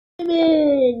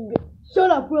Big. Shut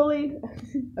up, Willie.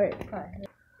 Alright.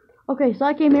 Okay, so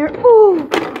I came here.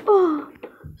 Oh,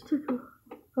 took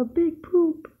a big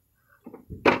poop.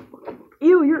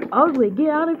 Ew, you're ugly. Get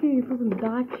out of here, you fucking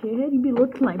black kid. You be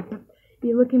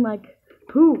looking like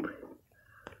poop.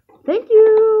 Thank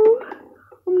you.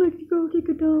 I'm gonna go take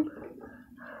a dump.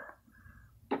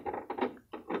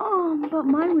 But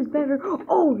mine was better.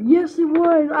 Oh, yes it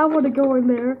was. I want to go in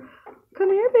there.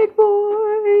 Come here, big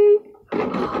boy. 5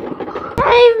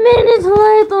 minutes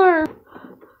later.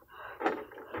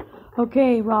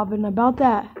 Okay, Robin, about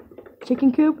that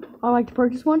chicken coop, I'd like to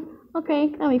purchase one. Okay,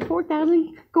 that'll be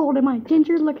 4,000 gold in my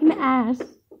ginger-looking ass.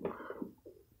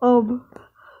 I'm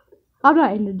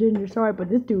not into ginger, sorry, but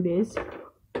this dude is.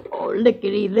 Oh,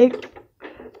 lickety-lick.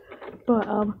 But,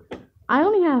 I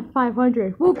only have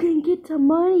 500. Well, can get some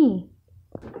money.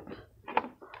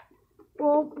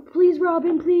 Well, please,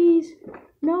 Robin, please.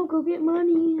 No, go get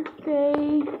money,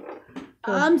 okay?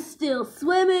 I'm still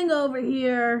swimming over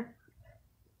here.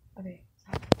 Okay.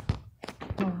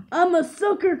 I'm a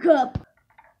sucker cup.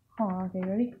 Okay,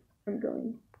 ready? I'm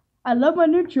going. I love my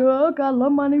new truck.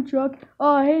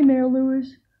 Oh, hey, Mayor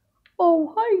Lewis.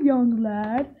 Oh, hi, young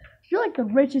lad. You're like the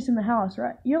richest in the house,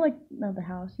 right? You're like, not the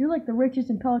house. You're like the richest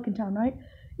in Pelican Town, right?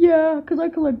 Yeah, because I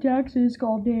collect taxes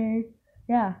all day.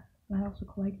 Yeah, my house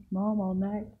will collect mom all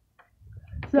night.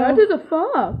 So, That is a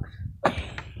fox.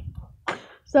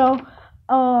 So,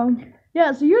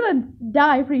 yeah, so you're gonna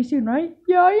die pretty soon, right?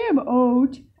 Yeah, I am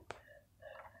old.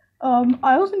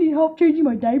 I also need help changing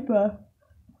my diaper.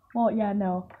 Well, yeah,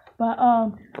 no. But,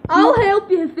 I'll help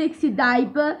you fix your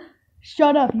diaper.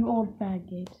 Shut up, you old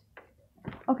faggot.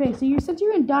 Okay, so since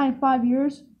you're gonna die in 5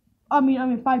 years, I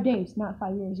mean 5 days, not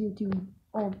 5 years. You're too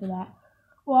old for that.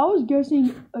 Well, I was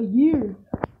guessing a year.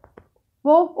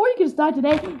 Well, or you can just die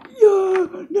today.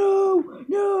 Yeah, no.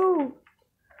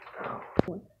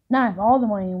 Now I have all the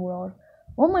money in the world.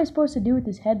 What am I supposed to do with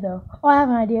his head, though? Oh, I have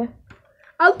an idea.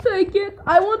 I'll take it.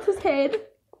 I want his head.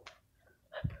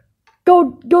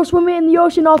 Go swim in the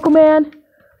ocean, Aquaman.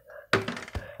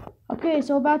 Okay,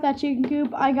 so about that chicken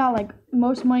coop, I got like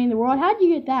most money in the world. How'd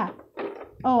you get that?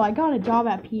 Oh, I got a job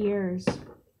at Pierre's.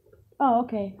 Oh,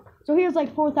 okay. So here's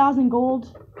like 4,000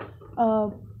 gold.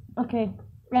 Okay.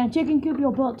 And chicken coop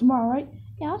you'll build tomorrow, right?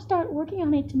 Yeah, I'll start working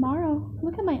on it tomorrow.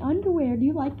 Look at my underwear. Do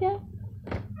you like that?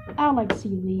 I would like to see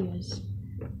Leah's.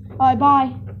 Alright,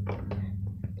 bye.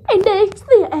 And next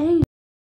the